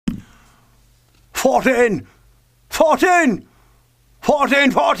14, 14,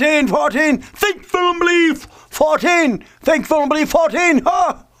 14, 14, 14. Think, feel, and believe. 14. Think, feel, and believe. 14.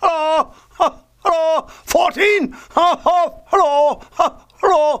 Ha, hello, ha, hello. 14. Ha, ha, hello, ha,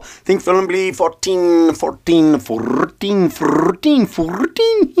 hello. Think, feel, and believe. 14, 14, 14, 14,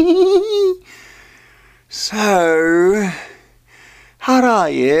 14. So, how are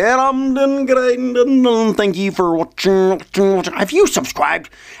you? I'm doing great. Thank you for watching. Have you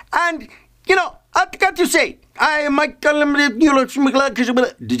subscribed? And, you know, I've got to say, I might did you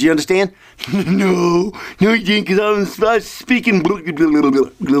understand? No, you didn't, because I was speaking. Think,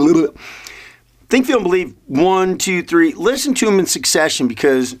 feel, and believe. 1, 2, 3. Listen to them in succession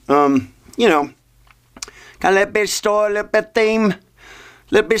because, you know, kind of a little bit story, a little bit theme,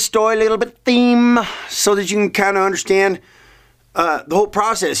 little bit story, a little bit theme, so that you can kind of understand the whole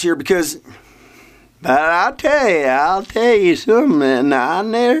process here. Because, but I'll tell you something. I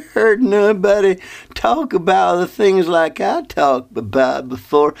never heard nobody talk about the things like I talked about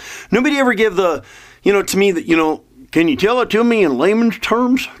before. Nobody ever give the, you know, to me that, you know, can you tell it to me in layman's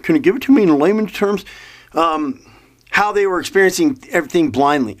terms? Can you give it to me in layman's terms? How they were experiencing everything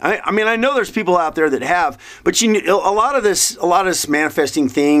blindly. I mean, I know there's people out there that have, but you know, a lot of this manifesting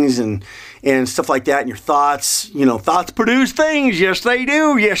things and stuff like that, and your thoughts, you know, thoughts produce things. Yes, they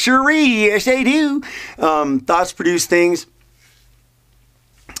do. Yes, sirree. Yes, they do. Thoughts produce things.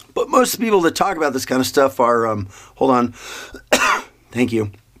 But most people that talk about this kind of stuff are, hold on. Thank you.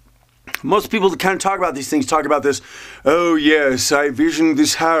 Most people that kind of talk about these things talk about this, oh yes, I visioned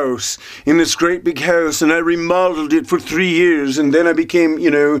this house, in this great big house, and I remodeled it for 3 years, and then I became,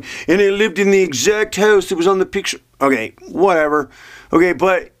 you know, and I lived in the exact house that was on the picture. Okay, whatever. Okay,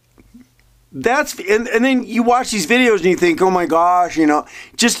 but that's, and then you watch these videos and you think, oh my gosh, you know,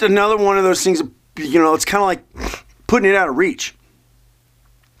 just another one of those things, you know, it's kind of like putting it out of reach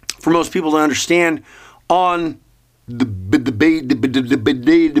for most people to understand on the basic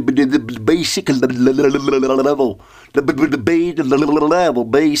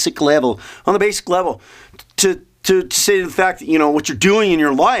level, on the basic level, to say the fact that, you know, what you're doing in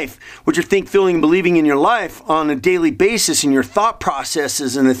your life, what you're think, feeling, and believing in your life on a daily basis, and your thought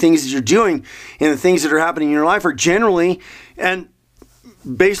processes and the things that you're doing and the things that are happening in your life are generally and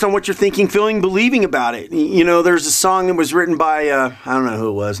based on what you're thinking, feeling, believing about it. You know, there's a song that was written by, I don't know who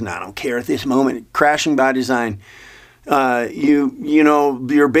it was, and I don't care at this moment, Crashing by Design. You know,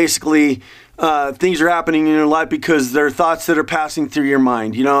 you're basically, things are happening in your life because there are thoughts that are passing through your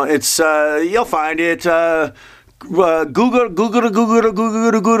mind. You know, it's, you'll find it, Google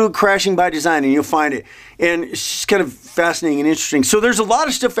Crashing by Design, and you'll find it. And it's just kind of fascinating and interesting. So there's a lot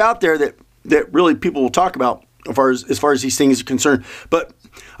of stuff out there that really people will talk about as far as these things are concerned. But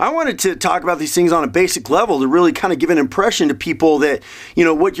I wanted to talk about these things on a basic level to really kind of give an impression to people that, you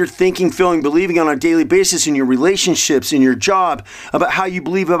know, what you're thinking, feeling, believing on a daily basis in your relationships, in your job, about how you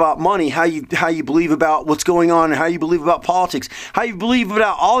believe about money, how you believe about what's going on, and how you believe about politics, how you believe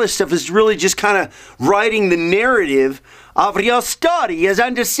about all this stuff is really just kind of writing the narrative of your story. As I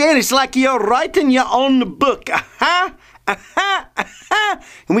understand, it's like you're writing your own book.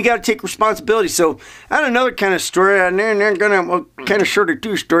 And we got to take responsibility. So I had another kind of story, and they're gonna kind of short of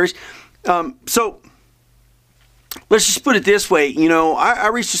 2 stories. So let's just put it this way. You know, I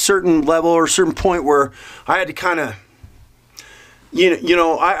reached a certain level or a certain point where I had to kind of, you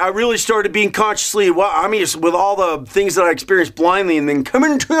know, I really started being consciously, well, I mean, with all the things that I experienced blindly, and then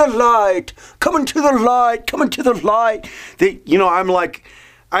coming to the light, coming to the light, coming to the light. That, you know, I'm like,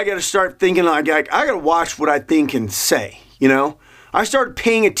 I got to start thinking, I got to watch what I think and say, you know. I started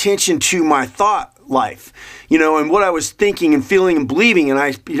paying attention to my thought life, you know, and what I was thinking and feeling and believing, and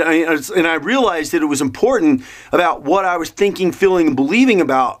I realized that it was important about what I was thinking, feeling, and believing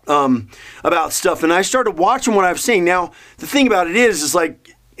about stuff, and I started watching what I was saying. Now, the thing about it is like,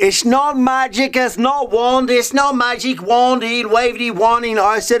 it's not magic, it's not wand, it's not magic wandy, wavy wanding.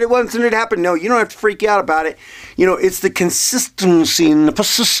 I said it once and it happened. No, you don't have to freak out about it. You know, it's the consistency and the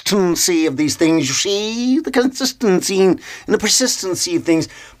persistency of these things, you see? The consistency and the persistency of things.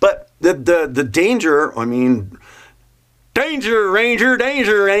 But the danger, I mean, danger, ranger,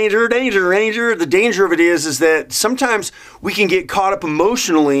 danger, ranger, danger, ranger. The danger of it is that sometimes we can get caught up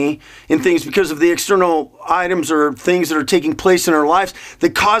emotionally in things because of the external items or things that are taking place in our lives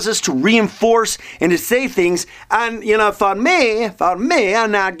that cause us to reinforce and to say things. And, you know, for me,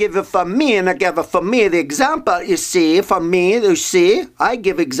 and I give it for me, and I give it for me the example, you see, for me, you see, I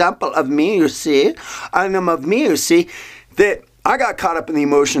give example of me, you see, and of me, you see, that I got caught up in the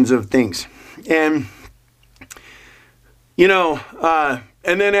emotions of things. And you know,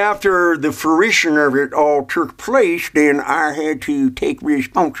 and then after the fruition of it all took place, then I had to take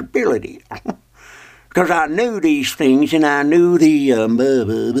responsibility. because I knew these things, and I knew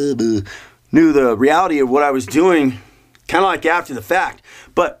knew the reality of what I was doing, kind of like after the fact.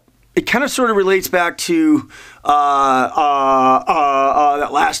 But it kind of sort of relates back to that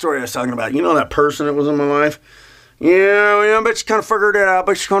last story I was talking about. You know, that person that was in my life? Yeah, but she kind of figured it out,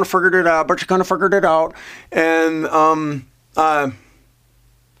 And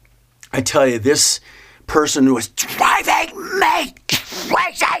I tell you, this person was driving me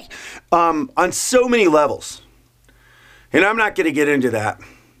crazy on so many levels. And I'm not going to get into that.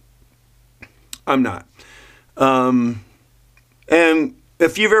 I'm not. And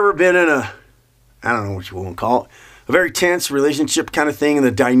if you've ever been in I don't know what you want to call it, a very tense relationship kind of thing, and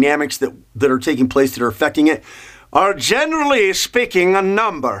the dynamics that are taking place that are affecting it are generally speaking a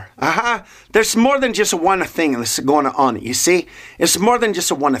number. There's more than just one thing that's going on, you see? It's more than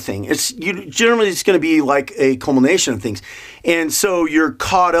just a one thing. Generally it's going to be like a culmination of things. And so you're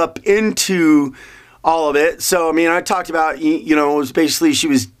caught up into all of it. So, I mean, I talked about, it was basically she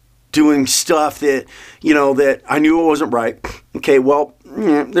was doing stuff that, that I knew it wasn't right. Okay, well,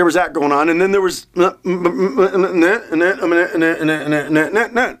 there was that going on. And then there was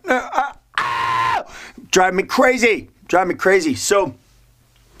drive me crazy. So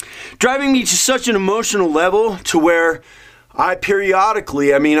driving me to such an emotional level to where I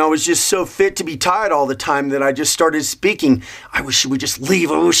periodically, I was just so fit to be tied all the time that I just started speaking. I wish she would just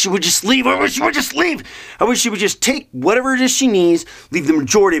leave. I wish she would just leave. I wish she would just take whatever it is she needs, leave the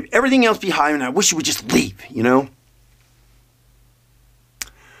majority of everything else behind, and I wish she would just leave,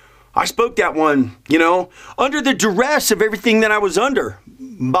 I spoke that one, under the duress of everything that I was under,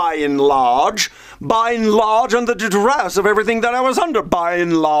 by and large, under the duress of everything that I was under, by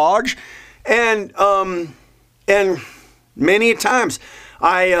and large. And many times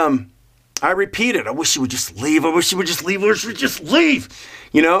I repeated, I wish she would just leave,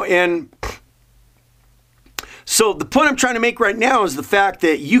 and so the point I'm trying to make right now is the fact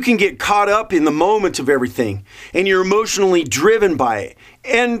that you can get caught up in the moment of everything, and you're emotionally driven by it.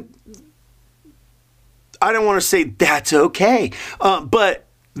 And I don't want to say that's okay, but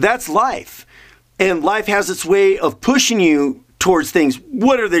that's life. And life has its way of pushing you towards things,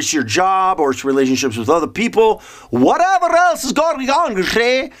 whether it's your job or it's relationships with other people, whatever else is going on,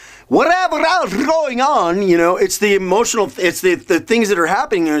 it's the emotional, it's the things that are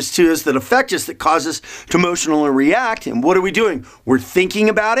happening to us that affect us, that cause us to emotionally react. And what are we doing? We're thinking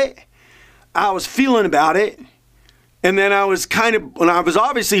about it. I was feeling about it. And then I was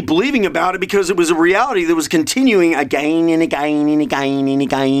obviously believing about it because it was a reality that was continuing again and again and again and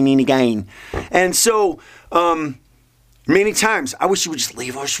again and again. And so, many times, I wish she would just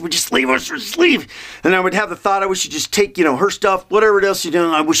leave. And I would have the thought, I wish she'd just take, her stuff, whatever else you're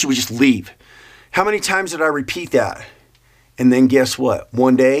doing, I wish she would just leave. How many times did I repeat that? And then guess what?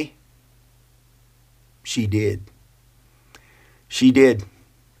 One day, she did. She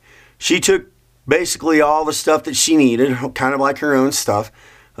took basically all the stuff that she needed, kind of like her own stuff.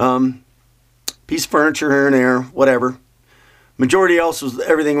 Piece of furniture here and there, whatever. Majority else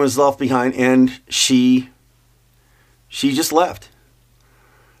everything was left behind, and she just left.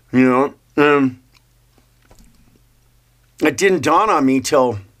 It didn't dawn on me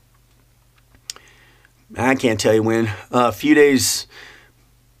till, I can't tell you when, a few days,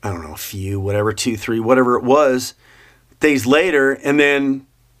 I don't know, 2, 3, whatever it was, days later, and then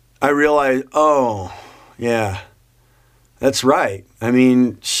I realized, oh, yeah, that's right.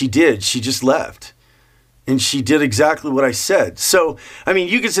 She did. She just left. And she did exactly what I said. So,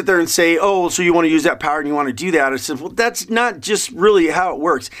 you can sit there and say, oh, so you want to use that power and you want to do that. I said, well, that's not just really how it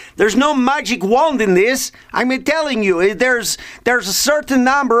works. There's no magic wand in this. I'm telling you, there's a certain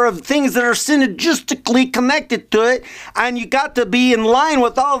number of things that are synergistically connected to it. And you got to be in line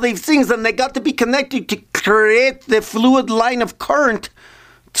with all these things. And they got to be connected to create the fluid line of current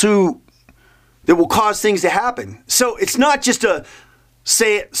that will cause things to happen. So it's not just a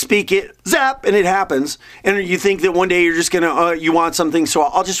say it, speak it, zap, and it happens. And you think that one day you're just gonna you want something, so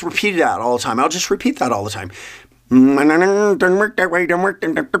I'll just repeat it out all the time. It doesn't work that way. Doesn't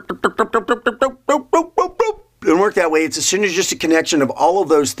work that way. It's a synergistic connection of all of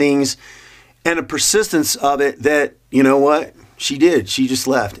those things and a persistence of it that, you know what, she did. She just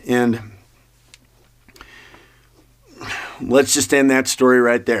left. And let's just end that story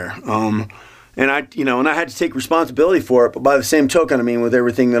right there. And I had to take responsibility for it. But by the same token, with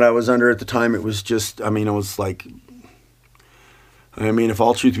everything that I was under at the time, it was just, it was like, if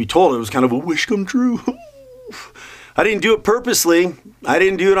all truth be told, it was kind of a wish come true. I didn't do it purposely. I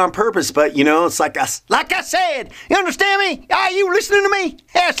didn't do it on purpose. But, it's like I said. You understand me? Are you listening to me?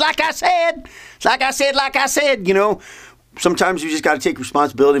 Yeah, it's like I said. sometimes we just got to take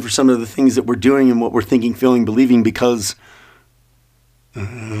responsibility for some of the things that we're doing and what we're thinking, feeling, believing, because go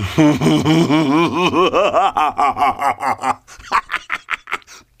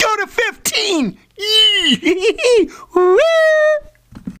to 15. Woo!